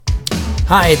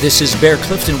Hi, this is Bear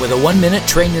Clifton with a 1-minute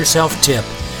Train Yourself tip.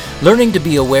 Learning to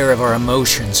be aware of our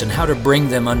emotions and how to bring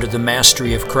them under the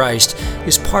mastery of Christ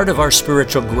is part of our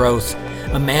spiritual growth.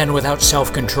 A man without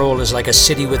self-control is like a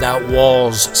city without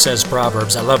walls, says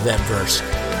Proverbs. I love that verse.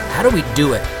 How do we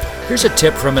do it? Here's a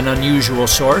tip from an unusual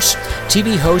source.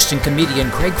 TV host and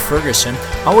comedian Craig Ferguson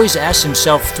always asks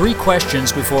himself 3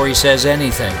 questions before he says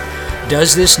anything.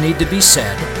 Does this need to be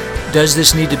said? Does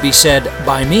this need to be said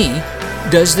by me?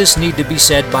 Does this need to be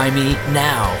said by me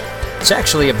now? It's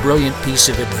actually a brilliant piece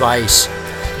of advice.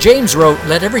 James wrote,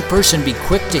 "Let every person be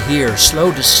quick to hear,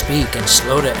 slow to speak, and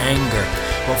slow to anger."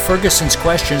 Well, Ferguson's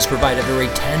questions provide a very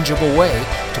tangible way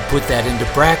to put that into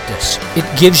practice. It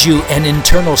gives you an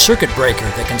internal circuit breaker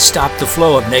that can stop the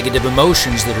flow of negative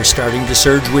emotions that are starting to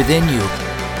surge within you.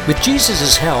 With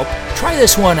Jesus' help, try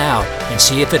this one out and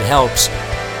see if it helps.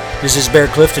 This is Bear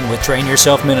Clifton with Train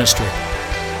Yourself Ministry.